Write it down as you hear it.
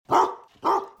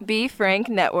Be Frank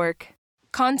Network.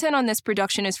 Content on this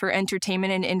production is for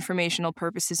entertainment and informational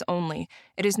purposes only.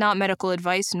 It is not medical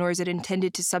advice, nor is it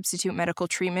intended to substitute medical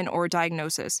treatment or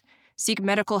diagnosis. Seek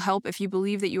medical help if you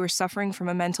believe that you are suffering from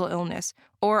a mental illness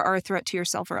or are a threat to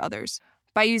yourself or others.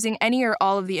 By using any or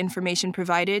all of the information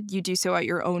provided, you do so at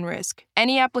your own risk.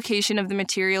 Any application of the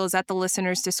material is at the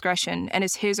listener's discretion and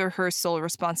is his or her sole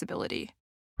responsibility.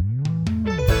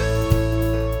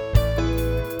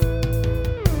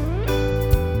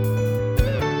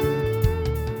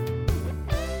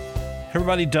 Hey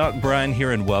everybody, Doc Brian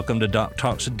here, and welcome to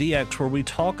DocX DX, where we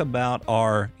talk about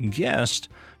our guest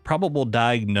probable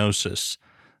diagnosis.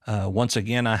 Once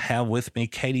again, I have with me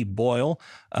Katie Boyle,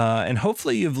 and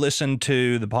hopefully you've listened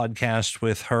to the podcast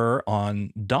with her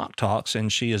on DocX,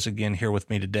 and she is again here with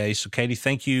me today. So Katie,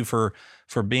 thank you for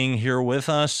being here with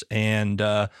us, and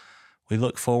we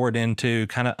look forward into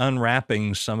kind of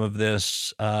unwrapping some of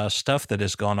this stuff that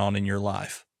has gone on in your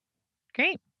life.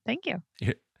 Great. Thank you.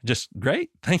 Just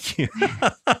great. Thank you.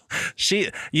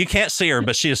 You can't see her,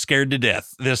 but she is scared to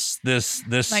death. This.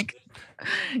 Like,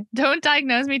 don't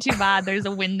diagnose me too bad. There's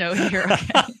a window here.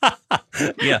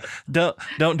 Okay? Yeah.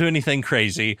 Don't do anything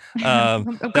crazy.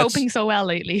 I'm coping so well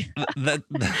lately.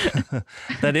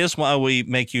 That is why we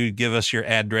make you give us your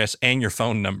address and your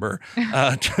phone number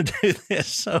to do this.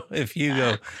 So if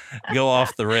you go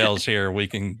off the rails here, we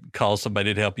can call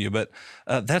somebody to help you. But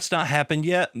that's not happened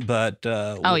yet. But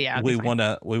we want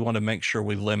to make sure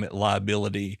we limit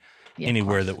liability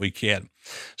anywhere that we can.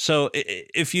 So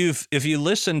if you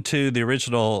listen to the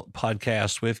original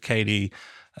podcast with Katie,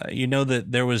 you know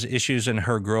that there was issues in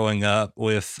her growing up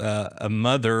with a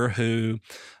mother who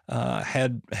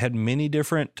had many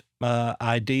different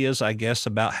ideas, I guess,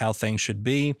 about how things should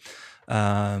be,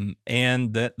 and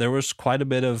that there was quite a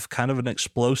bit of kind of an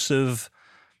explosive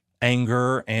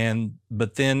anger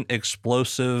but then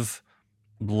explosive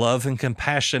love and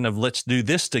compassion of let's do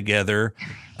this together,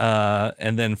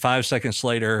 and then 5 seconds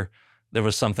later there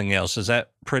was something else. Is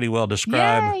that pretty well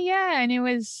described? Yeah, and it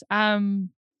was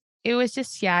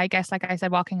just, I guess, like I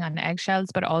said, walking on eggshells,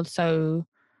 but also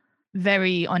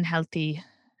very unhealthy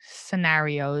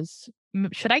scenarios.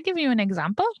 Should I give you an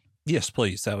example? Yes,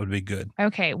 please. That would be good.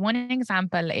 Okay, one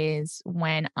example is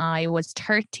when I was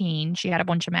 13, she had a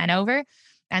bunch of men over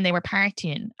and they were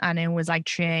partying, and it was like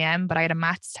 3 a.m., but I had a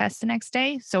maths test the next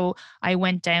day. So I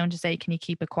went down to say, can you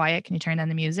keep it quiet? Can you turn down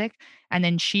the music? And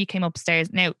then she came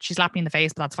upstairs. Now, she slapped me in the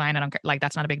face, but that's fine. I don't care. Like,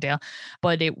 that's not a big deal.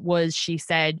 But she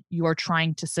said, you're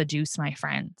trying to seduce my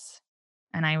friends.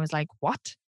 And I was like,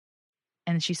 what?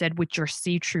 And she said, with your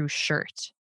see-through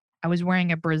shirt. I was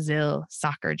wearing a Brazil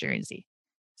soccer jersey.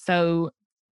 So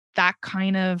that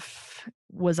kind of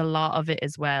was a lot of it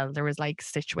as well. There was like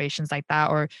situations like that,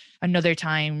 or another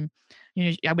time,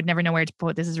 I would never know where to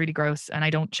put, this is really gross, and I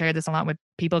don't share this a lot with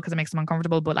people because it makes them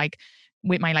uncomfortable, but like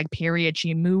with my like period,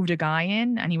 she moved a guy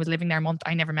in and he was living there a month.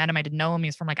 I never met him. I didn't know him. He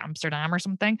was from like Amsterdam or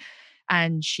something.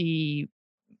 And I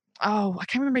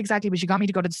can't remember exactly, but she got me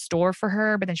to go to the store for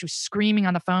her, but then she was screaming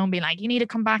on the phone being like, you need to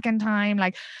come back in time.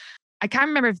 Like, I can't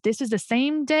remember if this is the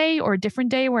same day or a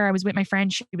different day where I was with my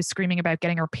friend. She was screaming about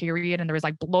getting her period and there was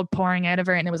like blood pouring out of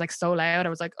her and it was like so loud. I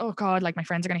was like, oh God, like my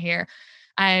friends are going to hear.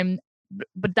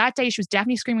 But that day she was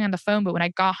definitely screaming on the phone. But when I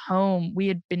got home, we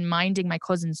had been minding my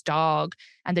cousin's dog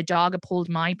and the dog had pulled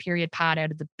my period pad out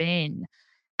of the bin.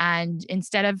 And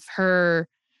instead of her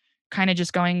kind of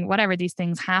just going, whatever, these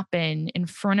things happen, in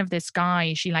front of this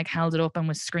guy, she like held it up and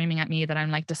was screaming at me that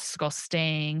I'm like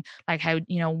disgusting. Like, how,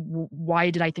 why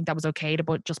did I think that was okay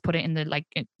to just put it in the, like,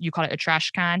 you call it a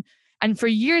trash can? And for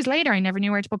years later, I never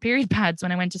knew where to put period pads.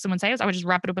 When I went to someone's house, I would just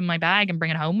wrap it up in my bag and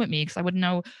bring it home with me because I wouldn't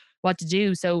know what to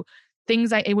do. So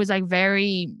things like, it was like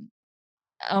very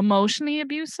emotionally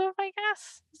abusive, I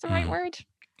guess is the right word.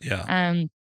 Yeah.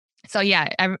 So yeah,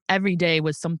 every day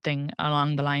was something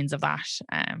along the lines of that.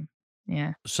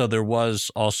 Yeah. So there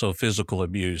was also physical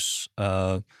abuse,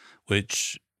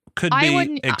 which could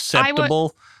be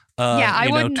acceptable. I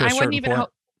wouldn't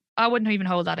even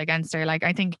hold that against her. Like,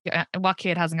 I think what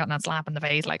kid hasn't gotten that slap in the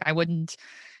face? Like, I wouldn't.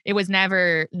 It was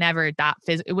never that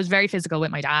physical. It was very physical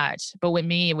with my dad, but with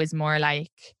me, it was more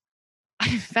like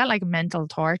I felt like mental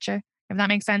torture. If that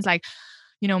makes sense, like.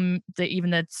 Even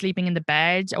the sleeping in the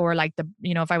bed, or like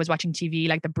if I was watching TV,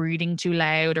 like the breathing too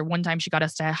loud, or one time she got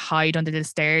us to hide under the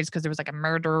stairs because there was like a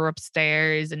murderer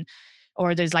upstairs,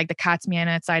 or there's like the cat's meowing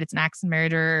outside, it's an axe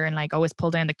murderer, and like always pull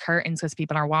down the curtains because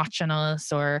people are watching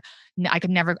us, or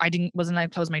wasn't allowed to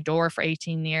close my door for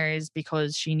 18 years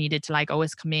because she needed to like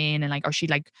always come in, and like, or she'd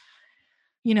like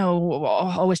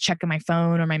always checking my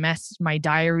phone or my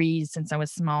diaries since I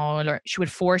was small, or she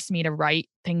would force me to write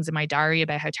things in my diary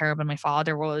about how terrible my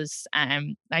father was.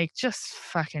 Like just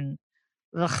fucking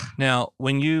ugh. Now,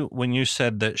 when you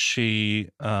said that she,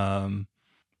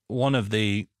 one of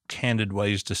the candid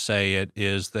ways to say it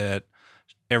is that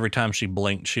every time she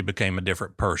blinked, she became a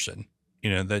different person.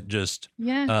 That just.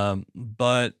 Yeah.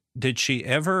 But did she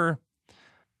ever?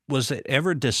 Was it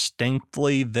ever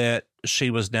distinctly that she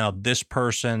was now this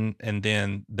person and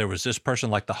then there was this person,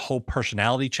 like the whole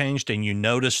personality changed and you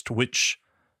noticed which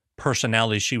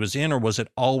personality she was in, or was it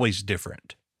always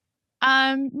different?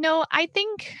 No, I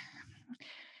think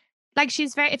like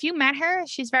if you met her,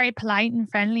 she's very polite and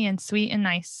friendly and sweet and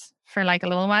nice for like a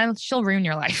little while. She'll ruin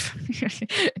your life.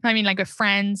 I mean, like with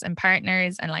friends and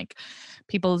partners and like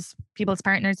people's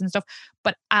partners and stuff.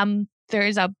 But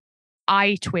there's a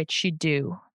eye twitch she'd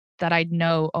do that I'd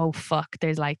know, oh fuck,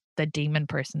 there's like the demon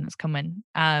person is coming.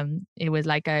 It was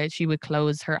like she would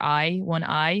close her one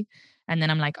eye, and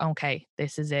then I'm like, okay,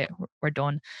 this is it. We're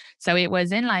done. So it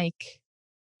was in like,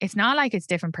 it's not like it's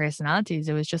different personalities.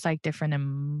 It was just like different,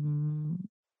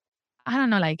 I don't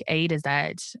know, like A to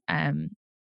Z.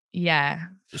 Yeah.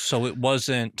 So it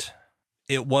wasn't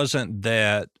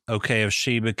that, okay, if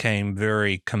she became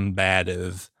very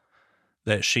combative,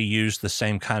 that she used the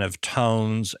same kind of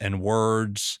tones and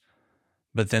words,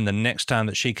 but then the next time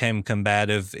that she came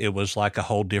combative, it was like a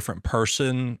whole different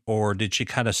person, or did she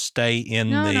kind of stay in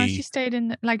No, she stayed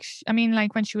in like, I mean,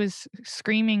 like when she was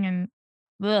screaming and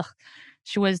ugh,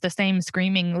 she was the same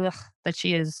screaming ugh, that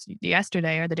she is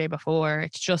yesterday or the day before.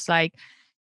 It's just like,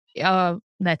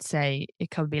 let's say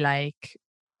it could be like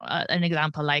an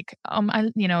example, like,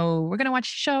 we're gonna watch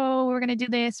a show, we're gonna do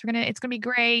this, it's gonna be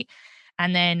great,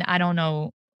 and then I don't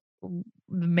know,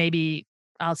 maybe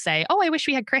I'll say, oh, I wish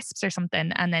we had crisps or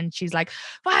something, and then she's like,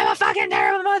 well, I'm a fucking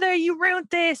terrible mother, you ruined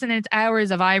this, and it's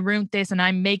hours of I ruined this, and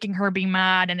I'm making her be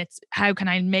mad, and it's how can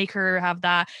I make her have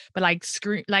that, but like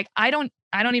screw, like I don't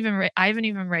even I haven't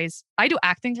even raised. I do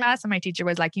acting class, and my teacher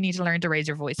was like, you need to learn to raise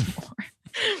your voice more.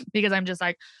 Because I'm just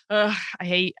like, ugh, I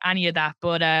hate any of that.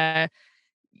 But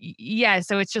yeah,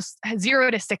 so it's just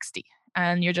 0 to 60.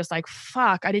 And you're just like,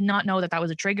 fuck, I did not know that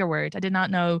was a trigger word. I did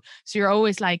not know. So you're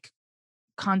always like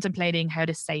contemplating how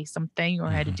to say something or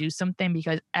how to do something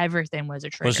because everything was a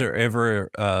trigger. Was there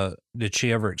ever, did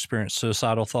she ever experience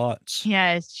suicidal thoughts?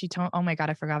 Yeah, she told, oh my God,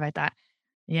 I forgot about that.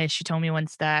 Yeah, she told me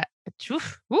once that,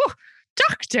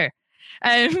 doctor.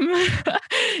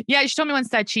 Yeah, she told me once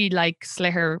that she like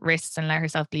slit her wrists and let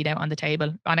herself bleed out on the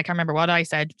table. And I can't remember what I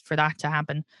said for that to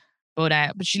happen. But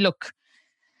she wasn't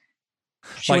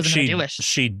going to do it.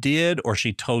 She did, or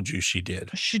she told you she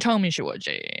did? She told me she would.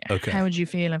 Yeah. Okay. How would you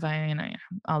feel if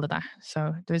all of that?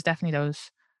 So there's definitely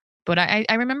those. But I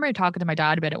remember talking to my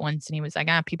dad about it once, and he was like,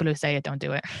 people who say it don't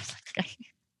do it. I was like, okay.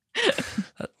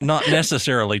 Not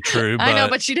necessarily true, but I know,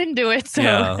 but she didn't do it.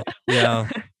 So. Yeah.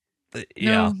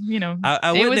 No,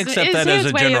 I wouldn't accept that as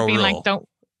a general rule. Like,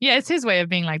 it's his way of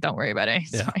being like, don't worry about it.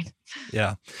 It's fine.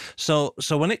 Yeah. So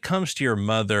when it comes to your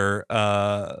mother,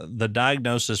 the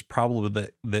diagnosis probably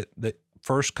that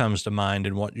first comes to mind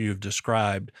in what you've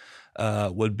described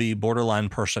would be borderline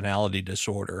personality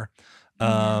disorder.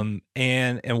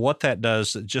 And what that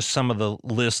does, just some of the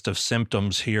list of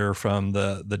symptoms here from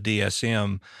the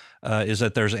DSM, is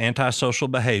that there's antisocial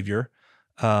behavior,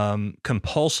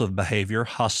 compulsive behavior,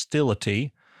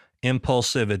 hostility,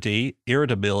 impulsivity,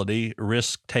 irritability,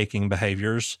 risk-taking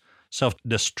behaviors,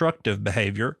 self-destructive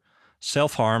behavior,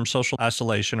 self-harm, social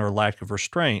isolation, or lack of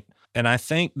restraint. And I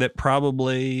think that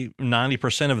probably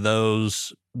 90% of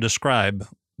those describe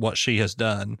what she has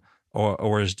done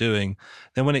or is doing.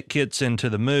 Then when it gets into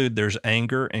the mood, there's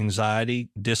anger, anxiety,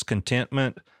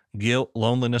 discontentment, guilt,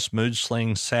 loneliness, mood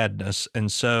swings, sadness.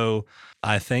 And so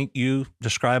I think you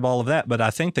describe all of that. But I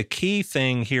think the key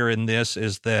thing here in this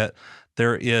is that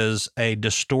there is a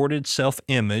distorted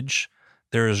self-image,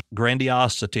 there is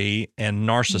grandiosity and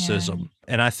narcissism. Yeah.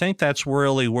 And I think that's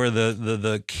really where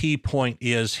the key point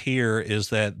is here, is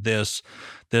that this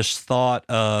thought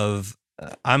of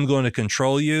I'm going to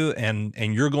control you and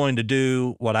you're going to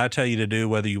do what I tell you to do,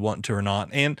 whether you want to or not.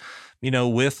 And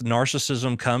with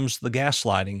narcissism comes the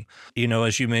gaslighting,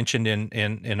 as you mentioned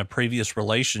in a previous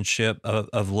relationship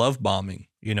of love bombing.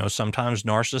 Sometimes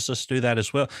narcissists do that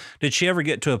as well. Did she ever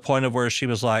get to a point of where she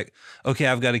was like, okay,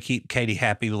 I've got to keep Katie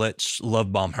happy, let's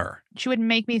love bomb her? She would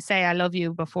make me say I love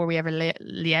you before we ever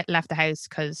left the house,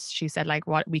 because she said like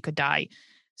what we could die.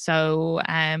 So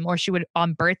or she would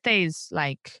on birthdays,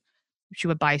 like she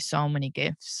would buy so many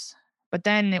gifts. But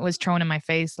then it was thrown in my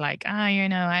face like,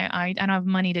 I don't have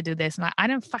money to do this. And I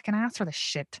didn't fucking ask for this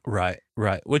shit. Right,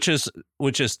 right. Which is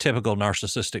typical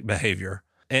narcissistic behavior.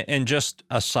 And just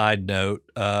a side note,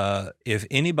 if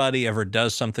anybody ever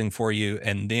does something for you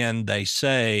and then they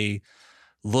say,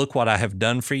 look what I have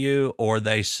done for you, or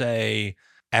they say,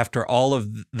 after all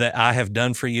of that I have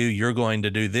done for you, you're going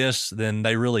to do this, then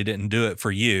they really didn't do it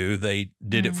for you. They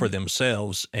did it for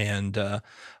themselves. And a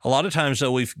lot of times,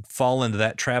 though, we fall into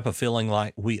that trap of feeling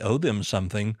like we owe them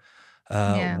something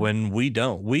when we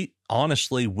don't. We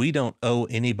don't owe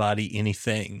anybody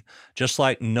anything, just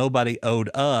like nobody owed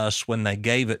us when they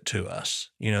gave it to us.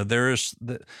 You know,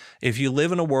 if you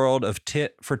live in a world of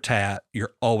tit for tat,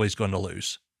 you're always going to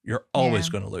lose. You're always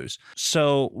going to lose.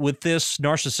 So with this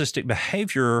narcissistic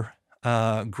behavior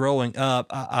growing up,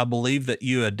 I believe that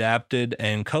you adapted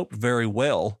and coped very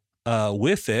well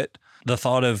with it. The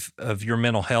thought of your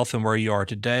mental health and where you are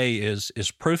today is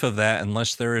proof of that,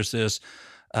 unless there is this,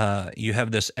 you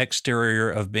have this exterior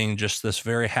of being just this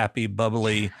very happy,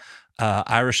 bubbly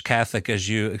Irish Catholic, as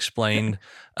you explained.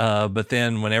 But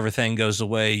then when everything goes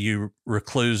away, you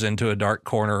recluse into a dark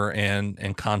corner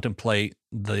and contemplate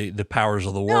the powers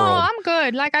of the world. No, I'm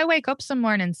good. Like, I wake up some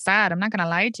mornings sad. I'm not going to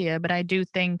lie to you, but I do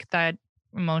think that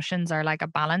emotions are like a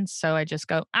balance. So I just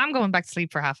go, I'm going back to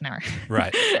sleep for half an hour.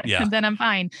 Right. Yeah. And then I'm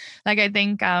fine. Like, I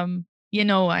think, I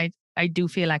do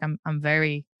feel like I'm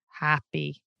very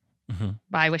happy.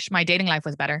 But I wish my dating life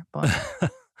was better.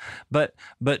 But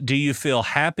But do you feel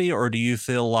happy, or do you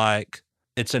feel like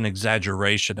it's an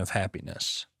exaggeration of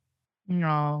happiness?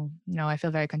 no, I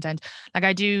feel very content. Like,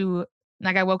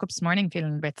 I woke up this morning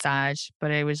feeling a bit sad,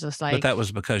 but it was just But like, that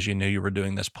was because you knew you were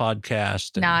doing this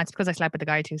podcast. nah, it's because I slept with the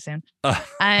guy too soon.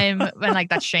 And like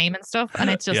that shame and stuff. And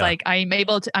it's just like,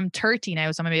 I'm 30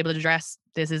 now, so I'm able to dress.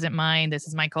 This isn't mine. This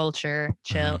is my culture.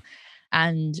 Chill.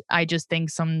 And I just think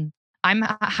I'm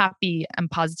a happy and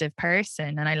positive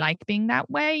person, and I like being that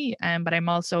way. But I'm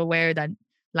also aware that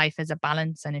life is a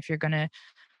balance. And if I'm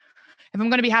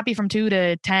going to be happy from 2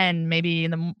 to 10, maybe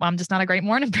I'm just not a great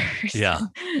morning person. Yeah.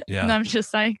 And I'm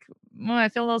just like, well, I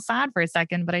feel a little sad for a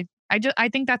second, but I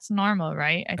think that's normal,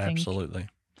 right? I think. Absolutely.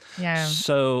 Yeah.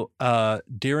 So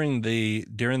during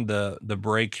the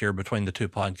break here between the two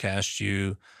podcasts,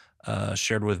 you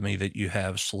shared with me that you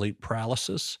have sleep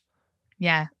paralysis.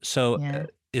 Yeah. So Yeah.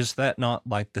 is that not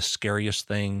like the scariest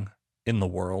thing in the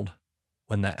world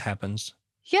when that happens?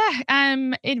 Yeah.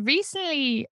 It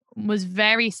recently was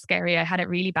very scary. I had it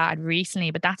really bad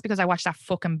recently, but that's because I watched that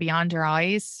fucking Beyond Your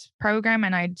Eyes program,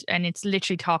 and it's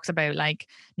literally talks about like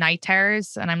night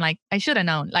terrors, and I'm like, I should have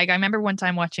known. Like, I remember one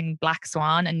time watching Black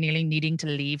Swan and nearly needing to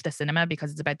leave the cinema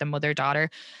because it's about the mother-daughter.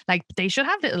 Like, they should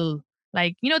have little,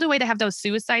 like, you know, the way they have those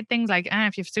suicide things, like,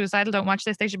 if you're suicidal, don't watch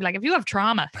this. They should be like, if you have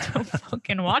trauma, don't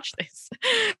fucking watch this.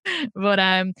 But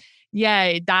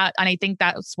yeah, that, and I think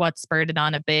that's what spurred it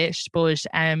on a bit. But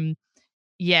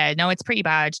yeah, no, it's pretty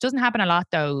bad. It doesn't happen a lot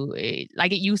though.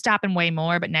 Like, it used to happen way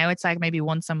more, but now it's like maybe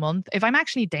once a month. If I'm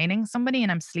actually dating somebody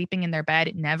and I'm sleeping in their bed,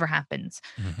 it never happens.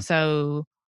 So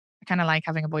I kind of like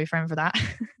having a boyfriend for that.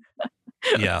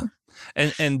 Yeah.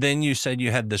 And then you said you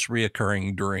had this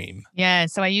reoccurring dream. Yeah.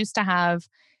 So it used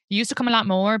to come a lot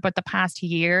more, but the past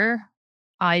year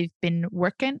I've been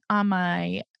working on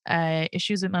my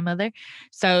issues with my mother.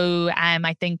 So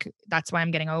I think that's why I'm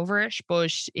getting over it.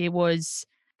 But it was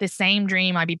the same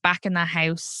dream. I'd be back in the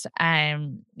house,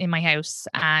 in my house,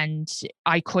 and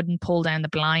I couldn't pull down the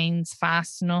blinds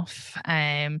fast enough.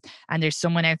 And there's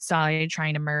someone outside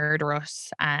trying to murder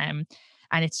us. And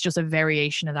it's just a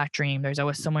variation of that dream. There's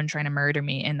always someone trying to murder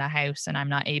me in the house, and I'm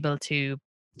not able to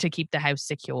keep the house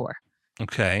secure.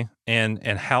 Okay. And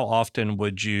how often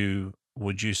would you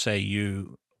say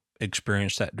you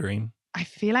experienced that dream? I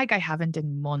feel like I haven't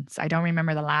in months. I don't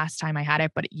remember the last time I had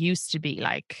it, but it used to be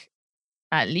like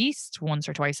at least once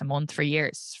or twice a month for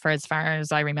years, for as far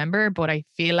as I remember. But I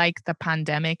feel like the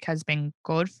pandemic has been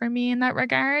good for me in that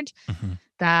regard,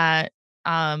 that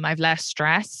I've less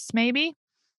stress maybe.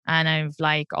 And I've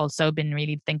like also been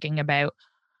really thinking about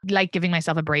like giving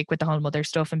myself a break with the whole mother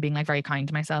stuff and being like very kind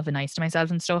to myself and nice to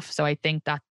myself and stuff. So I think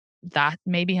that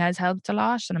maybe has helped a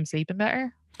lot, and I'm sleeping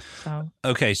better. So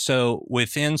okay, so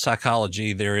within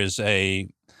psychology, there is a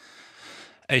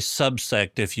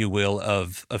subsect, if you will,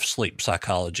 of sleep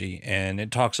psychology, and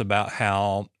it talks about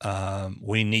how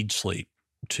we need sleep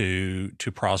to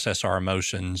process our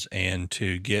emotions and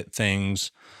to get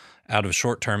things out of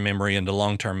short-term memory into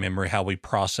long-term memory, how we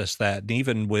process that. And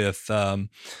even with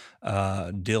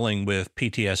dealing with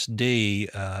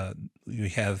PTSD, we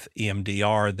have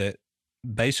EMDR that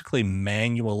basically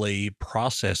manually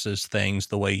processes things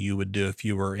the way you would do if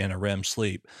you were in a REM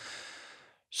sleep.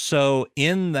 So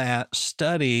in that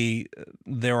study,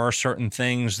 there are certain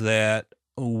things that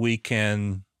we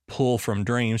can pull from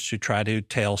dreams to try to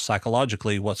tell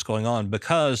psychologically what's going on.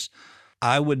 Because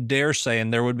I would dare say,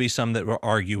 and there would be some that will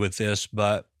argue with this,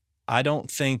 but I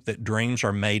don't think that dreams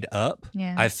are made up.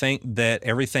 Yeah. I think that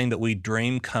everything that we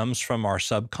dream comes from our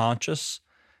subconscious,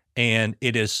 and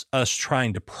it is us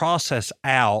trying to process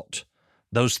out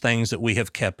those things that we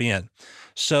have kept in.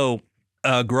 So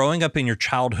growing up in your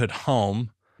childhood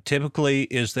home typically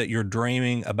is that you're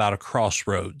dreaming about a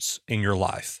crossroads in your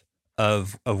life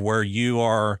of where you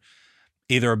are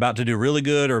either about to do really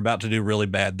good or about to do really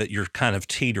bad, that you're kind of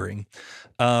teetering.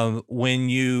 When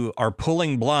you are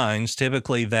pulling blinds,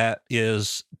 typically that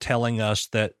is telling us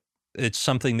that it's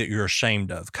something that you're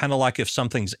ashamed of. Kind of like if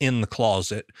something's in the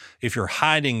closet, if you're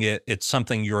hiding it, it's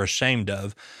something you're ashamed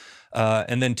of.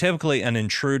 And then typically an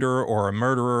intruder or a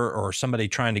murderer or somebody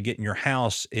trying to get in your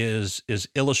house is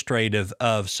illustrative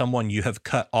of someone you have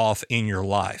cut off in your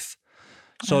life.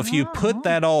 So if you put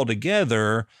that all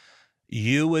together,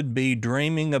 you would be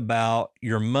dreaming about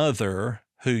your mother,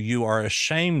 who you are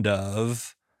ashamed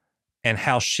of, and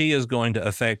how she is going to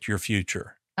affect your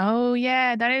future. Oh,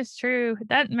 yeah, that is true.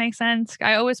 That makes sense.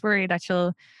 I always worry that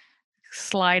she'll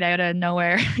slide out of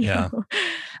nowhere. Yeah.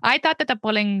 I thought that the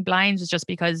pulling blinds was just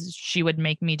because she would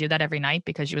make me do that every night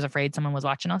because she was afraid someone was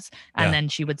watching us. And then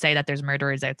she would say that there's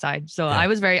murderers outside. So I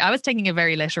was taking it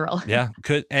very literal. Yeah.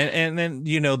 And then,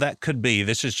 that could be,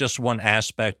 this is just one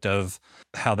aspect of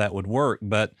how that would work.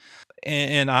 But,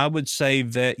 and I would say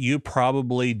that you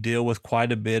probably deal with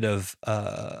quite a bit of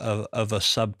a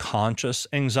subconscious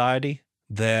anxiety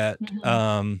that,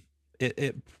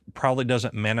 it probably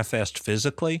doesn't manifest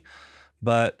physically.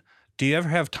 But do you ever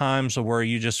have times where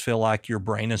you just feel like your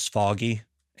brain is foggy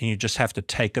and you just have to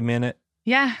take a minute?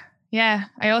 Yeah. Yeah.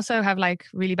 I also have like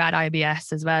really bad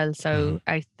IBS as well. So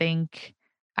I think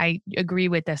I agree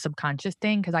with the subconscious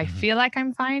thing because I feel like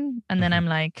I'm fine. And then I'm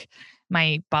like,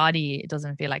 my body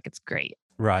doesn't feel like it's great.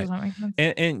 Right. Does that make sense?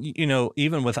 And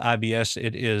even with IBS,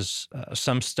 it is,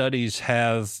 some studies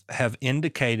have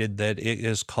indicated that it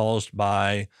is caused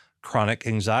by chronic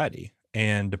anxiety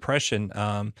and depression.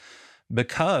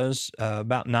 Because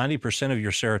about 90% of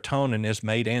your serotonin is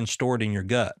made and stored in your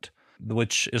gut,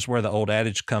 which is where the old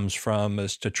adage comes from,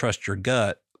 is to trust your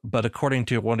gut. But according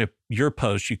to one of your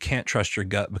posts, you can't trust your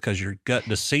gut because your gut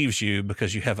deceives you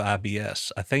because you have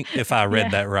IBS. I think if I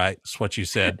read that right, it's what you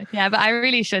said. Yeah, but I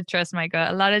really should trust my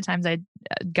gut. A lot of times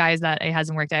guys that it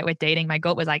hasn't worked out with dating, my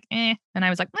gut was like, and I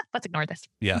was like, let's ignore this.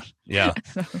 Yeah.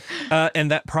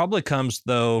 And that probably comes,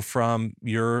 though, from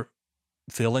your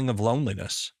feeling of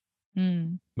loneliness.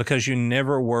 Because you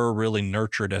never were really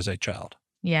nurtured as a child.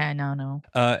 Yeah, no.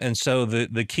 And so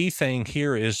the key thing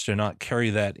here is to not carry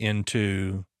that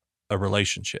into a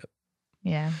relationship.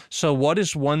 Yeah. So what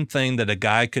is one thing that a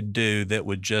guy could do that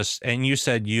would just, and you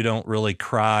said you don't really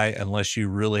cry unless you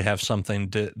really have something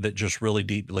that just really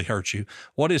deeply hurts you.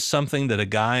 What is something that a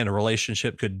guy in a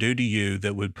relationship could do to you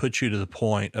that would put you to the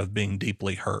point of being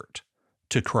deeply hurt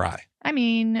to cry? I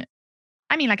mean,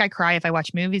 like I cry if I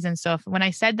watch movies and stuff. When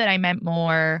I said that, I meant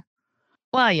more,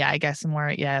 well, yeah, I guess more,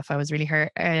 if I was really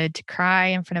hurt, to cry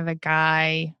in front of a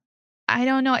guy. I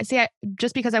don't know. See,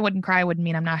 just because I wouldn't cry wouldn't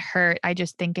mean I'm not hurt. I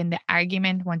just think in the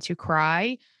argument, once you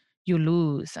cry, you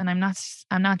lose. And I'm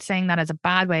not saying that as a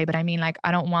bad way, but I mean, like,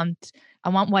 I want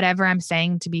whatever I'm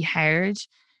saying to be heard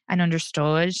and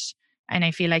understood. And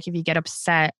I feel like if you get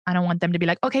upset, I don't want them to be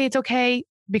like, okay, it's okay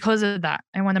because of that.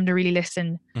 I want them to really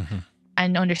listen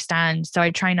and understand. So I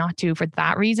try not to for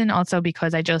that reason. Also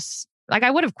because I just, like, I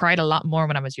would have cried a lot more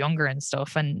when I was younger and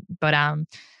stuff. But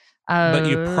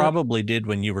you probably did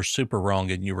when you were super wrong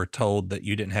and you were told that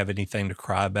you didn't have anything to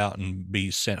cry about and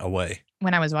be sent away.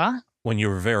 When I was what? When you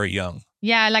were very young.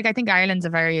 Yeah, like I think Ireland's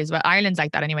Ireland's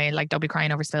like that anyway. Like, don't be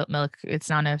crying over spilt milk. It's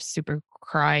not a super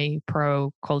cry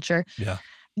pro culture. Yeah.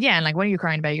 Yeah, and like, what are you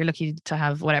crying about? You're lucky to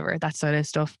have whatever, that sort of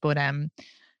stuff. But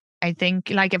I think,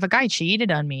 like, if a guy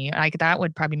cheated on me, like, that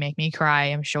would probably make me cry,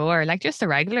 I'm sure. Like, just the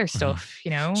regular stuff,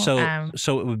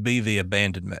 So it would be the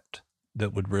abandonment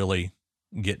that would really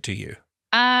get to you.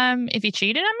 If he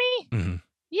cheated on me?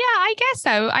 Yeah, I guess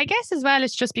so. I guess as well,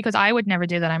 it's just because I would never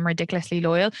do that. I'm ridiculously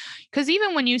loyal. Because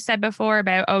even when you said before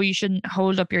about, you shouldn't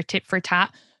hold up your tit for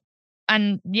tat.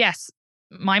 And yes,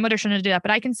 my mother shouldn't do that.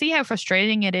 But I can see how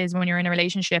frustrating it is when you're in a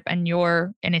relationship and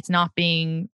it's not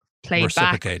being played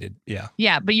reciprocated back.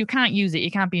 Yeah, but you can't use it. You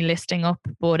can't be listing up.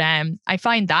 But I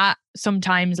find that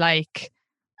sometimes, like,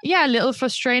 Yeah, a little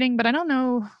frustrating, but I don't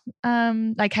know,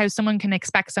 like how someone can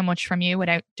expect so much from you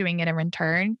without doing it in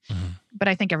return. Mhm. But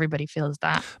I think everybody feels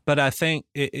that. But I think,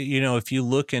 if you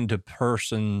look into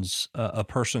a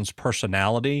person's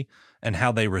personality and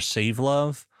how they receive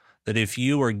love, that if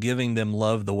you are giving them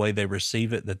love the way they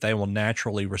receive it, that they will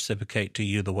naturally reciprocate to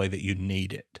you the way that you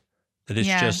need it. That it's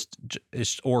Yeah. just,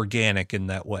 it's organic in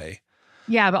that way.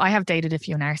 Yeah, but I have dated a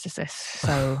few narcissists,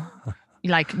 so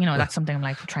like, that's something I'm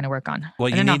like trying to work on. Well,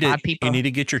 And they're not bad you people. need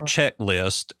to get your but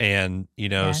checklist and,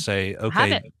 Yeah. say, I have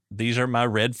okay, it. these are my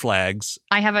red flags.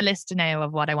 I have a list now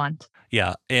of what I want.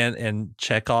 Yeah, and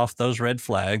check off those red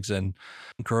flags. And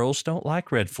girls don't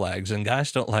like red flags, and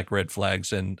guys don't like red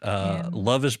flags. And Yeah.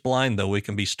 love is blind, though. We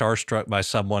can be starstruck by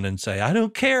someone and say, "I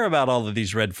don't care about all of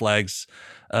these red flags.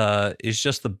 It's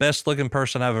just the best looking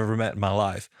person I've ever met in my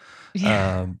life."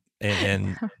 Yeah.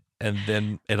 And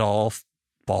then it all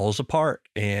falls apart,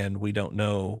 and we don't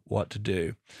know what to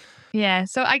do. Yeah.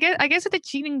 So I guess with the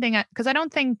cheating thing, because I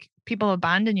don't think people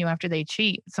abandon you after they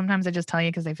cheat. Sometimes they just tell you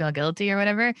because they feel guilty or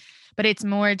whatever. But it's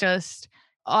more just,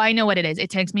 oh, I know what it is. It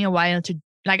takes me a while to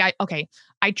like.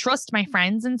 I trust my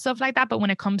friends and stuff like that. But when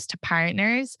it comes to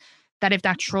partners, that if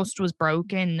that trust was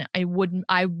broken, I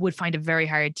would find it very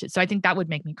hard to. So I think that would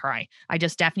make me cry. I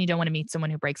just definitely don't want to meet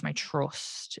someone who breaks my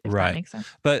trust. If that Right. makes sense.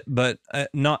 But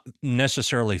not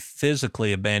necessarily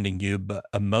physically abandoning you, but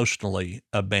emotionally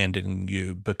abandoning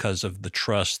you because of the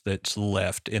trust that's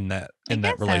left in that I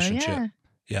guess so. relationship. Yeah.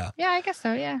 Yeah. Yeah. I guess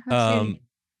so. Yeah. Absolutely.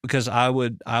 Because I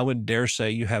would dare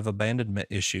say you have abandonment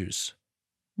issues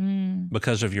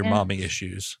because of your Yeah. mommy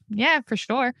issues. Yeah, for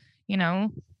sure.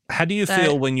 How do you That-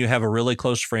 feel when you have a really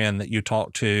close friend that you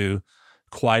talk to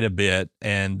quite a bit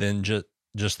and then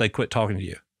just they quit talking to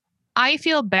you? I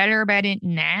feel better about it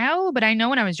now, but I know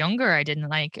when I was younger, I didn't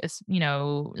like,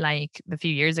 like a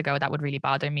few years ago, that would really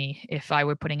bother me if I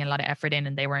were putting a lot of effort in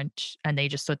and they weren't, and they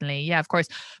just suddenly, yeah, of course.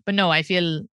 But no, I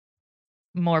feel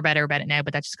more better about it now,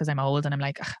 but that's just because I'm old and I'm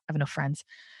like, "Ugh, I have enough friends."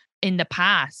 In the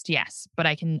past, yes, but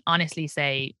I can honestly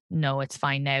say, no, it's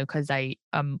fine now because I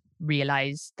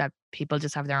realize that people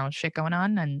just have their own shit going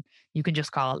on and you can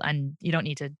just call and you don't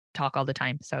need to talk all the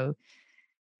time. So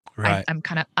Right. I'm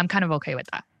kind of okay with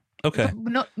that. Okay.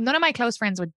 No, none of my close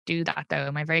friends would do that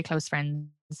though. My very close friends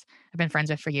I've been friends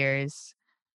with for years.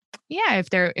 Yeah,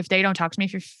 if they don't talk to me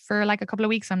for like a couple of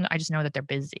weeks, I just know that they're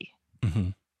busy. hmm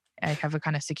I have a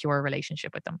kind of secure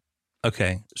relationship with them.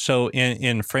 Okay. So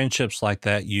in friendships like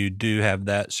that, you do have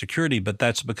that security, but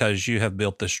that's because you have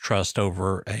built this trust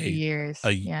over For years.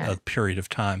 Yeah. a period of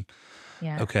time.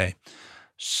 Yeah. Okay.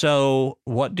 So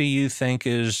what do you think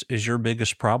is your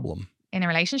biggest problem In a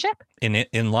relationship?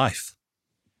 in life?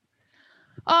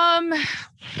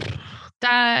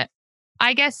 That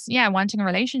I guess, yeah, wanting a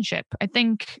relationship. I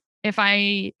think if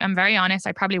I am very honest,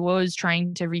 I probably was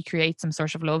trying to recreate some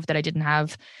sort of love that I didn't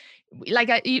have.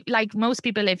 Like most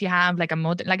people, if you have like a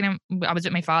mother, like I was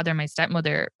with my father and my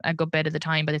stepmother a good bit of the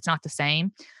time, but it's not the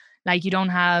same. Like you don't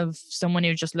have someone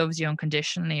who just loves you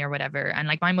unconditionally or whatever. And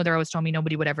like my mother always told me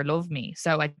nobody would ever love me.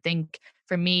 So I think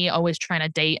for me, always trying to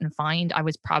date and find, I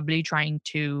was probably trying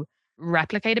to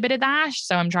replicate a bit of that.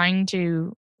 So I'm trying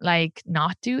to like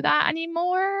not do that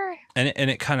anymore. And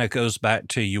it kind of goes back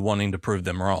to you wanting to prove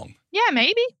them wrong. Yeah,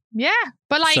 maybe. Yeah.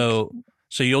 But like So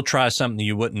you'll try something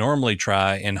you wouldn't normally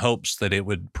try in hopes that it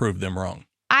would prove them wrong.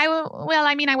 I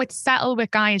would settle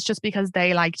with guys just because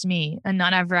they liked me and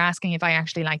not ever asking if I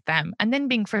actually liked them. And then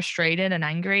being frustrated and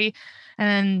angry.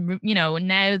 And then,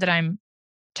 now that I'm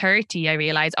 30, I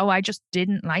realize, oh, I just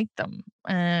didn't like them.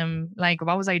 Like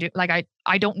what was I doing? Like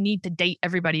I don't need to date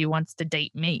everybody who wants to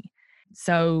date me.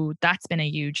 So that's been a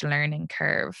huge learning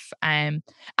curve. And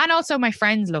also my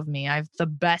friends love me. I have the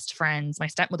best friends. My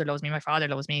stepmother loves me. My father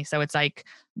loves me. So it's like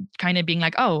kind of being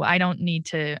like, oh, I don't need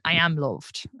to, I am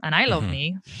loved and I love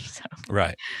me. So.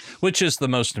 Right. Which is the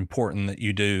most important, that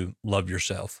you do love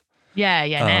yourself. Yeah.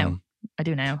 Now I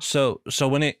do now. So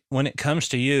when it comes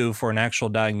to you for an actual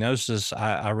diagnosis,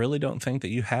 I really don't think that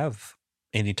you have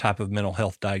any type of mental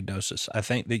health diagnosis. I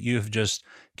think that you have just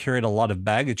carried a lot of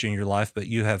baggage in your life, but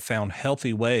you have found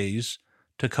healthy ways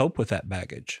to cope with that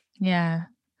baggage. Yeah.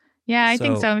 Yeah, I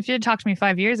think so. If you had talked to me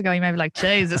 5 years ago, you might be like,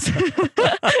 Jesus.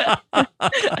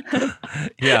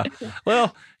 Yeah.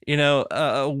 Well,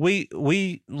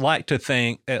 we like to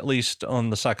think, at least on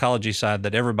the psychology side,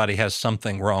 that everybody has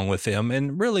something wrong with them.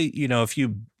 And really, if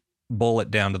you boil it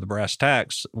down to the brass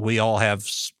tacks, we all have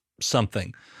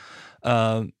something.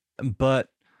 But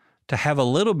to have a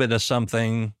little bit of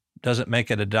something doesn't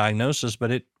make it a diagnosis, but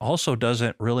it also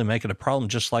doesn't really make it a problem.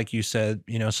 Just like you said,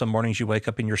 some mornings you wake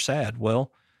up and you're sad.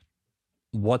 Well,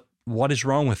 what what is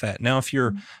wrong with that? Now, if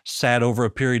you're sad over a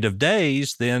period of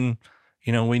days, then,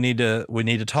 we need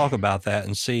to talk about that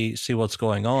and see what's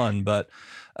going on. But,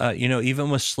 even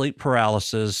with sleep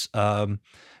paralysis,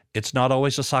 it's not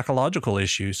always a psychological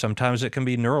issue. Sometimes it can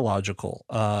be neurological.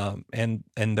 And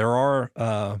there are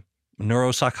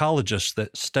neuropsychologists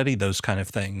that study those kind of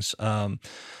things.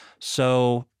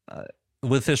 So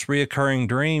with this reoccurring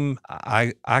dream,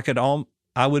 I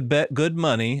would bet good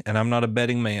money, and I'm not a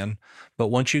betting man, but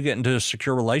once you get into a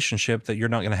secure relationship, that you're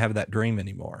not going to have that dream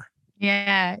anymore.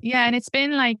 Yeah. Yeah. And it's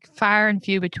been like far and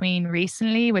few between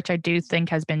recently, which I do think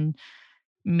has been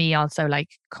me also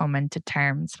like coming to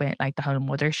terms with like the whole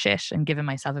mother shit and giving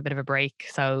myself a bit of a break.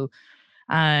 So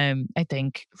I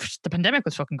think the pandemic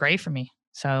was fucking great for me.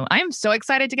 So I'm so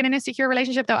excited to get in a secure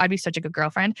relationship, though. I'd be such a good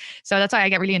girlfriend. So that's why I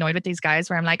get really annoyed with these guys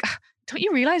where I'm like, don't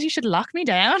you realize you should lock me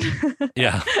down?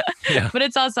 Yeah. Yeah. But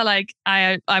it's also like,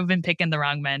 I've been picking the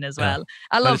wrong men as well.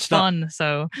 I love fun.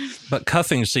 But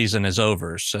cuffing season is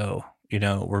over. So,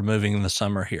 we're moving in the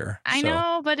summer here. I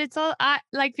know, but it's all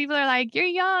like people are like, you're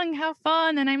young, have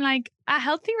fun. And I'm like, a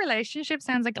healthy relationship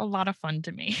sounds like a lot of fun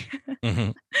to me.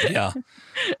 Mm-hmm. Yeah.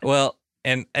 Well,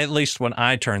 and at least when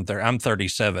I turned 30, I'm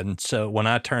 37. So when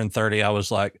I turned 30, I was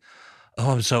like,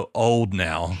 oh, I'm so old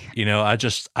now.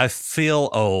 I feel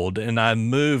old and I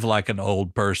move like an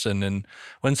old person. And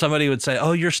when somebody would say,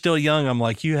 oh, you're still young, I'm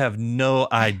like, you have no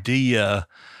idea,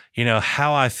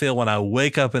 how I feel when I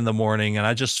wake up in the morning and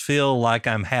I just feel like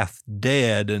I'm half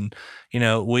dead. And,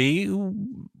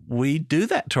 we do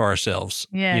that to ourselves,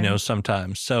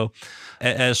 sometimes. So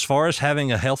as far as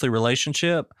having a healthy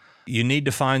relationship, you need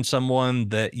to find someone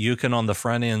that you can on the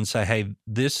front end say, hey,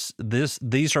 these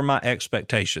are my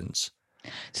expectations.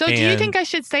 So do you think I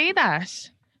should say that?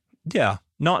 Yeah,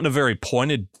 not in a very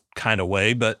pointed kind of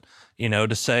way, but,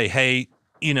 to say, hey,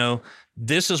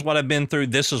 this is what I've been through.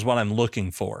 This is what I'm looking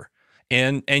for.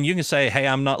 And you can say, hey,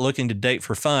 I'm not looking to date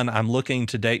for fun. I'm looking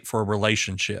to date for a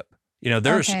relationship.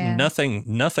 There's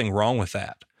nothing wrong with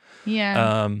that.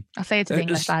 Yeah. I'll say it to the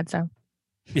English lad, so.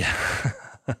 Yeah.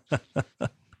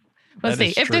 We'll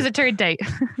see if there's a third date.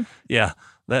 Yeah,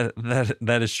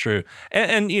 that is true.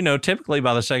 And typically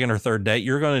by the second or third date,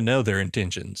 you're going to know their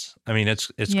intentions. I mean,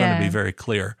 it's going to be very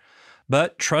clear.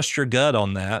 But trust your gut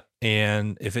on that.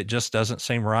 And if it just doesn't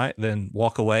seem right, then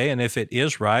walk away. And if it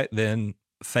is right, then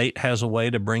fate has a way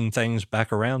to bring things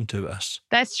back around to us.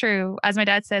 That's true. As my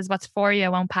dad says, what's for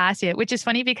you won't pass you, which is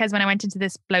funny because when I went into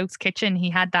this bloke's kitchen, he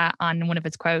had that on one of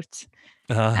his quotes.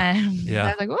 Yeah. I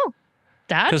was like, oh,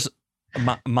 Dad? Because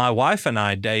my wife and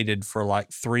I dated for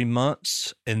like 3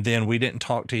 months, and then we didn't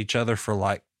talk to each other for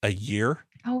like a year.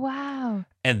 Oh, wow.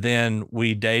 And then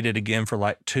we dated again for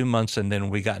like 2 months, and then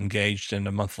we got engaged, and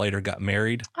a month later got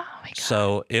married. Oh, my God.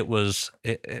 So it was,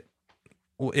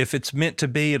 if it's meant to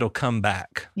be, it'll come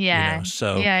back. Yeah.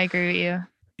 So yeah, I agree with you.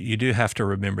 You do have to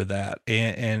remember that,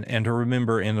 and to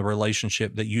remember in the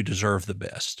relationship that you deserve the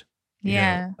best.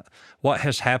 Yeah. What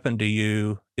has happened to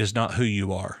you is not who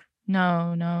you are.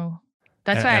 No.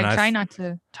 That's why I try not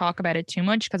to talk about it too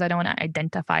much because I don't want to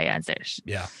identify as it.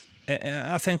 Yeah. And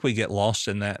I think we get lost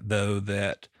in that, though,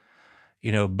 that,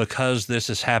 because this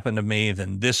has happened to me,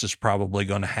 then this is probably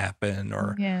going to happen.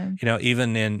 Or,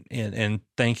 even in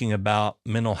thinking about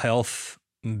mental health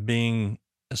being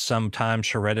sometimes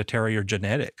hereditary or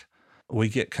genetic, we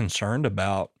get concerned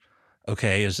about,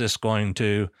 okay, is this going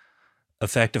to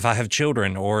affect if I have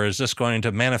children, or is this going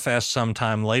to manifest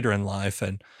sometime later in life?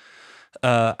 And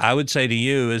I would say to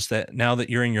you is that now that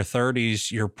you're in your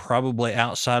 30s, you're probably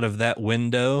outside of that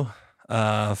window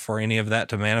for any of that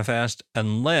to manifest,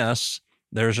 unless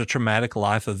there's a traumatic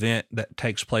life event that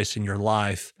takes place in your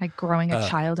life. Like growing a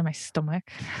child in my stomach.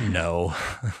 No.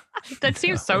 That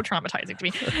seems so traumatizing to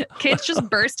me. Kids just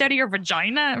burst out of your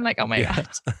vagina. I'm like, oh my God.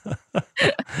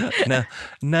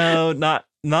 No,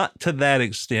 not to that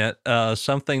extent.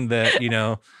 Something that,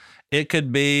 it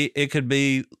could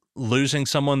be losing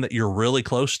someone that you're really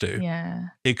close to. Yeah.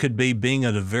 It could be being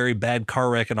in a very bad car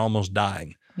wreck and almost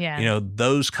dying. Yeah.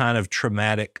 Those kind of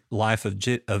traumatic life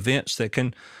events that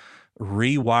can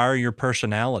rewire your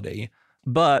personality.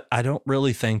 But I don't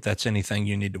really think that's anything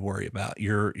you need to worry about.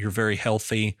 You're very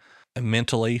healthy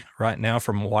mentally right now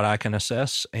from what I can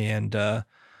assess. And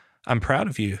I'm proud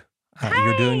of you.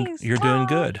 You're doing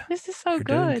good. This is so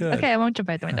good. Okay, I won't jump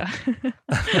out the window.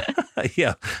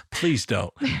 Yeah, please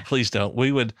don't.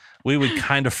 We would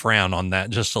kind of frown on that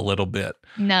just a little bit.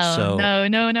 No.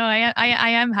 I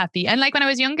am happy. And like when I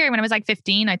was younger, when I was like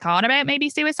 15, I thought about maybe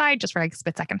suicide just for like a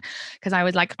split second because I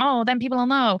was like, oh, then people will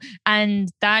know. And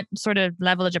that sort of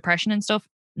level of depression and stuff.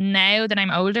 Now that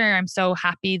I'm older, I'm so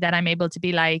happy that I'm able to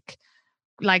be like,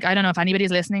 like, I don't know if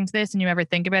anybody's listening to this and you ever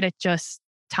think about it, just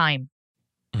time.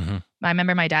 Mm-hmm. I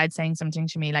remember my dad saying something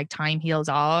to me like, time heals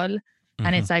all. Mm-hmm.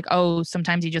 And it's like, oh,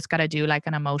 sometimes you just got to do like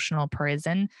an emotional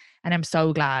prison. And I'm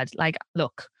so glad. Like,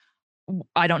 look,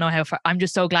 I don't know how far, I'm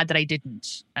just so glad that I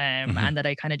didn't. Mm-hmm. And that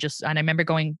I kind of just, and I remember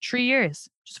going 3 years,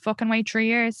 just fucking wait 3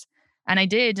 years. And I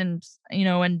did. And, you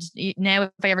know, and now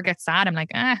if I ever get sad, I'm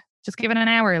like, just give it an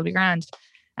hour, it'll be grand.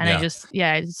 And Yeah. I just,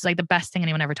 it's like the best thing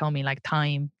anyone ever told me, like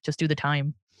time, just do the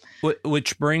time.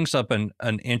 Which brings up an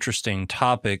interesting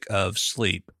topic of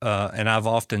sleep. And I've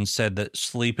often said that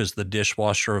sleep is the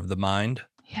dishwasher of the mind.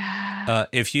 Yeah.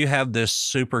 If you have this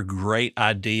super great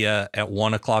idea at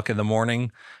 1 o'clock in the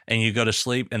morning and you go to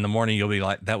sleep in the morning, you'll be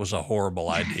like, that was a horrible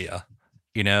idea,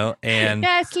 you know? And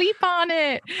yeah, sleep on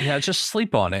it. Yeah, just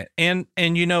sleep on it. And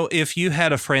you know, if you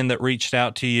had a friend that reached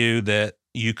out to you that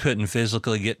you couldn't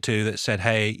physically get to that said,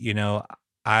 hey, you know,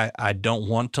 I don't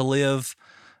want to live.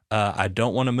 I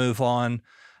don't want to move on.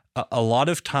 A lot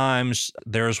of times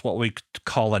there's what we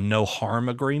call a no harm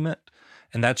agreement.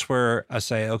 And that's where I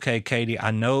say, okay, Katie,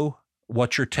 I know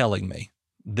what you're telling me.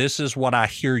 This is what I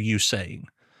hear you saying.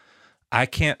 I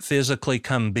can't physically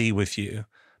come be with you,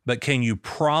 but can you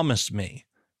promise me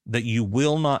that you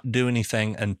will not do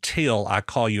anything until I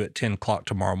call you at 10 o'clock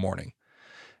tomorrow morning?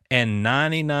 And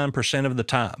 99% of the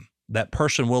time, that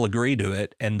person will agree to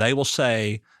it, and they will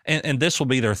say, and this will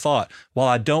be their thought, well,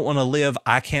 I don't want to live.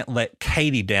 I can't let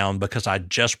Katie down because I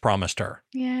just promised her.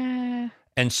 Yeah.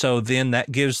 And so then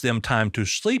that gives them time to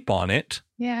sleep on it.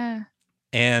 Yeah.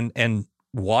 And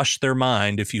wash their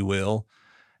mind, if you will.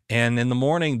 And in the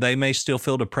morning, they may still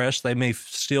feel depressed. They may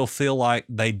still feel like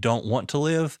they don't want to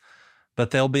live, but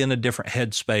they'll be in a different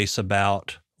headspace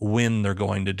about when they're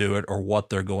going to do it or what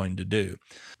they're going to do.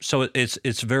 So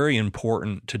it's very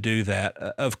important to do that.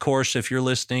 Of course, if you're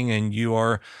listening and you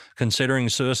are considering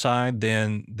suicide,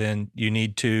 then you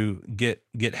need to get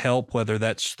help, whether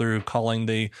that's through calling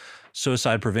the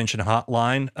suicide prevention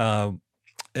hotline,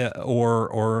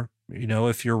 or you know,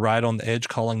 if you're right on the edge,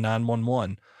 calling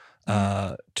 911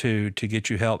 to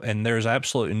get you help. And there's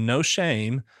absolutely no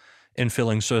shame in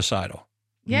feeling suicidal.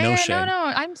 No shame.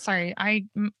 No. I'm sorry. I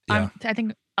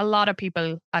think a lot of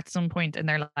people at some point in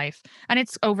their life, and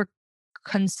it's over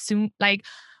consume. Like,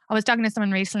 I was talking to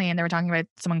someone recently and they were talking about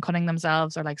someone cutting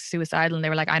themselves or like suicidal, and they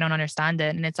were like, I don't understand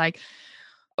it. And it's like,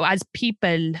 as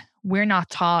people, we're not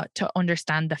taught to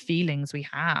understand the feelings we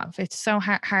have. It's so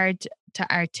hard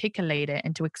to articulate it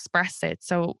and to express it.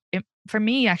 So for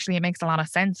me, actually, it makes a lot of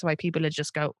sense why people would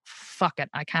just go, fuck it,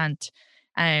 I can't.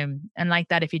 And like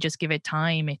that, if you just give it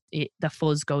time, the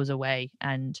fuzz goes away.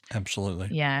 And absolutely.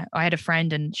 Yeah. I had a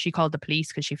friend and she called the police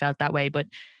because she felt that way. But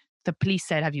the police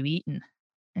said, have you eaten?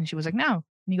 And she was like, no.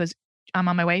 And he goes, I'm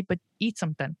on my way, but eat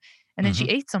something. And then she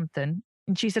ate something.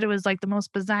 And she said it was like the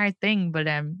most bizarre thing. But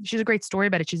she has a great story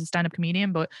about it. She's a stand-up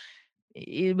comedian, but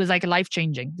it was like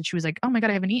life-changing. She was like, oh my God,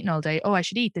 I haven't eaten all day. Oh, I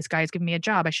should eat. This guy's giving me a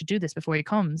job. I should do this before he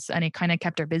comes. And it kind of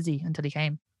kept her busy until he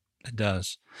came. It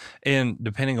does. And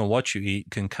depending on what you eat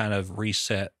can kind of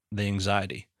reset the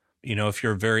anxiety. You know, if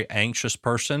you're a very anxious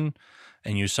person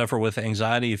and you suffer with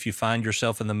anxiety, if you find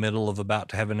yourself in the middle of about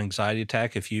to have an anxiety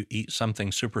attack, if you eat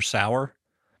something super sour,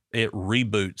 it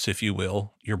reboots, if you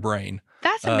will, your brain.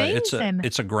 That's amazing.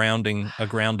 It's a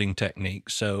grounding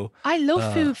technique. So I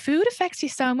love food. Food affects you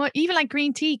so much. Even like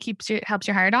green tea helps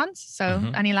your heart-ons.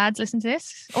 So any lads listen to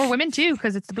this, or women too,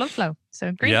 because it's the blood flow.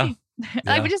 So green tea.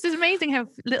 Like, just is amazing how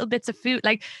little bits of food,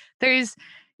 like there's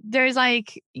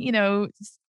like, you know,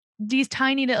 these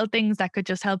tiny little things that could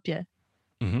just help you.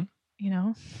 You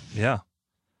know? Yeah,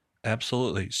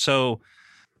 absolutely. So,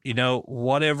 you know,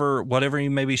 whatever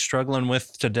you may be struggling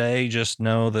with today, just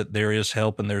know that there is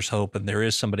help and there's hope, and there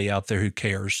is somebody out there who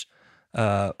cares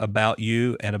about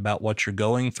you and about what you're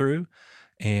going through.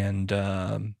 And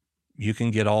you can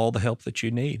get all the help that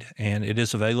you need, and it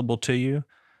is available to you.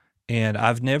 And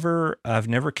I've never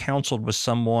counseled with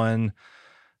someone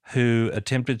who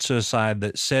attempted suicide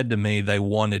that said to me they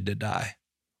wanted to die.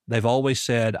 They've always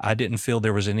said, I didn't feel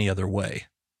there was any other way.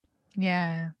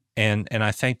 Yeah. And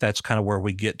I think that's kind of where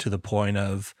we get to the point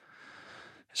of,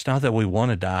 it's not that we want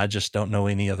to die, I just don't know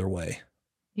any other way.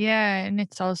 Yeah. And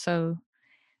it's also,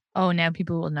 now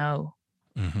people will know.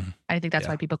 I think that's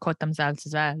why people cut themselves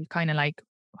as well. You kind of like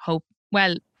hope,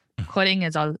 well, cutting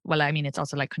is it's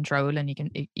also like control,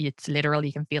 and it's literal,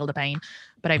 you can feel the pain.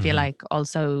 But I feel like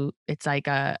also it's like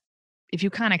if you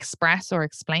can't express or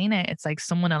explain it, it's like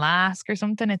someone will ask or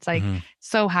something. It's like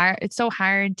so hard. It's so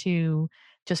hard to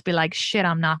just be like, shit,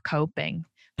 I'm not coping.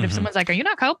 But if someone's like, are you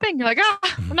not coping? You're like,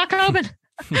 I'm not coping.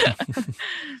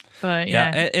 But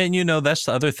yeah. And you know, that's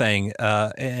the other thing.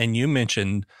 And you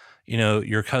mentioned,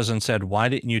 your cousin said, why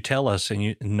didn't you tell us?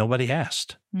 And nobody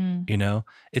asked.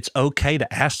 It's okay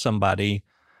to ask somebody,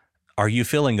 are you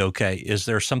feeling okay? Is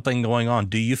there something going on?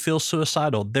 Do you feel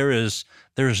suicidal? There is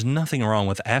nothing wrong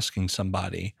with asking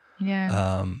somebody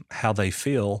how they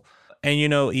feel. And,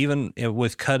 even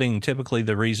with cutting, typically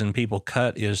the reason people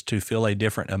cut is to feel a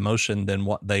different emotion than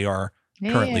what they are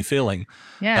currently feeling.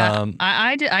 Yeah.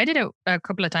 I did it a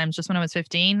couple of times just when I was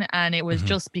 15. And it was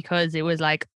just because it was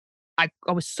like, I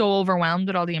was so overwhelmed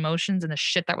with all the emotions and the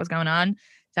shit that was going on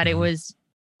that it was,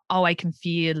 I can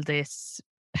feel this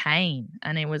pain.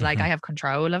 And it was like, I have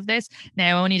control of this.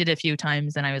 Now, I only did it a few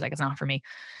times and I was like, it's not for me.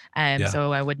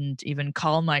 So I wouldn't even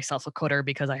call myself a cutter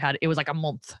because it was like a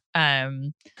month.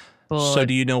 So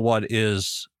do you know what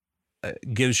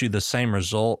gives you the same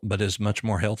result, but is much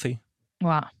more healthy?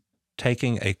 What?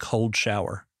 Taking a cold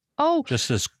shower. Oh.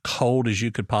 Just as cold as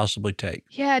you could possibly take.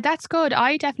 Yeah, that's good.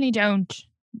 I definitely don't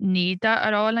need that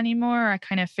at all anymore. I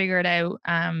kind of figured out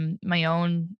my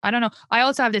own, I don't know. I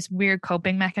also have this weird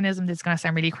coping mechanism. This is going to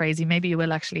sound really crazy. Maybe you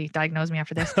will actually diagnose me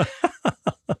after this.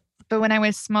 But when I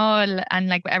was small and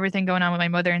like everything going on with my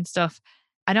mother and stuff,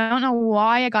 I don't know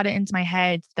why I got it into my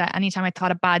head that anytime I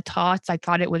thought of bad thoughts, I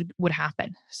thought it would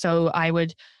happen. So I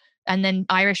would, and then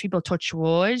Irish people touch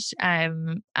wood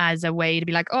as a way to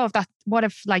be like, oh, what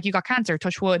if like you got cancer,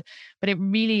 touch wood. But it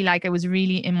really it was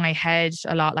really in my head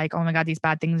a lot like, oh my God, these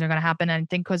bad things are going to happen. And I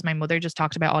think because my mother just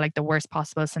talked about all like the worst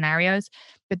possible scenarios,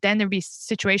 but then there'd be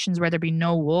situations where there'd be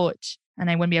no wood and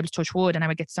I wouldn't be able to touch wood and I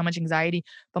would get so much anxiety.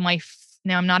 But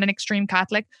now I'm not an extreme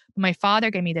Catholic, but my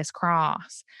father gave me this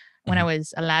cross when I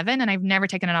was 11 and I've never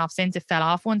taken it off since. It fell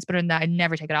off once, but in that I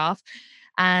never take it off.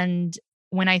 And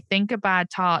when I think a bad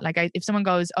thought, like if someone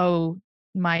goes, oh,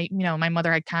 my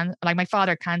mother had my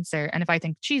father had cancer. And if I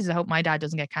think, Jesus, I hope my dad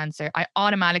doesn't get cancer, I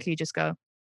automatically just go,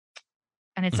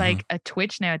 and it's like a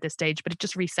twitch now at this stage, but it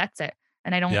just resets it.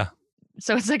 And I don't,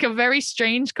 so it's like a very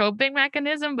strange coping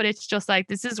mechanism, but it's just like,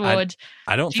 this is wood.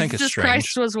 I don't think it's strange.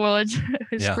 Jesus Christ was wood.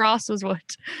 His cross was wood.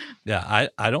 Yeah,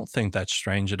 I don't think that's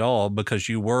strange at all because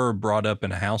you were brought up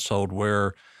in a household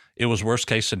where it was worst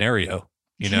case scenario,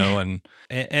 and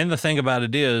the thing about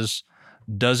it is,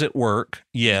 does it work?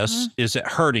 Yes. Is it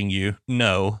hurting you?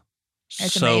 No.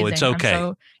 It's so amazing. It's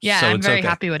okay. I'm very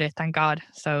happy with it. Thank God.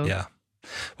 So yeah.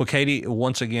 Well, Katie,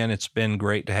 once again, it's been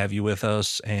great to have you with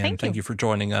us, and thank you for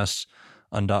joining us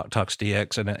on DocX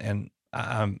DX. And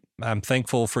I'm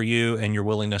thankful for you and your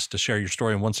willingness to share your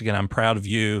story. And once again, I'm proud of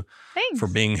you for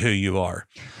being who you are.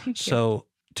 So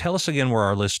tell us again where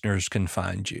our listeners can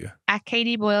find you. At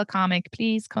Katie Boyle Comic,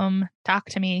 please come talk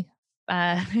to me.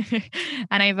 And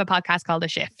I have a podcast called The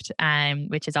Shift,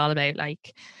 which is all about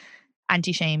like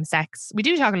anti-shame, sex. We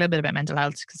do talk a little bit about mental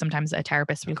health because sometimes a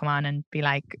therapist will come on and be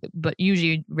like, but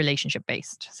usually relationship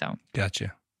based. So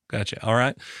Gotcha. All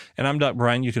right. And I'm Doc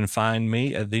Brian. You can find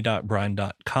me at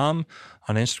thedocbrian.com,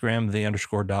 on Instagram,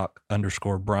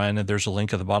 _doc_Brian. And there's a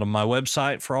link at the bottom of my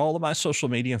website for all of my social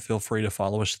media. Feel free to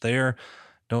follow us there.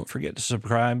 Don't forget to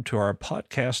subscribe to our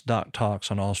podcast, Doc Talks,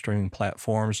 on all streaming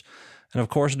platforms. And of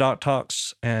course, Doc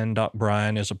Talks and Doc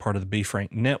Brian is a part of the Be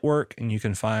Frank Network, and you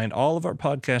can find all of our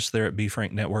podcasts there at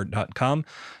BeFrankNetwork.com. And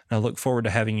I look forward to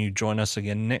having you join us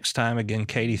again next time. Again,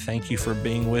 Katie, thank you for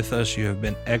being with us. You have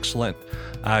been excellent.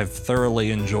 I've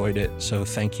thoroughly enjoyed it, so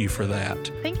thank you for that.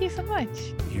 Thank you so much.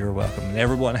 You're welcome. And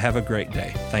everyone, have a great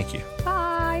day. Thank you. Bye.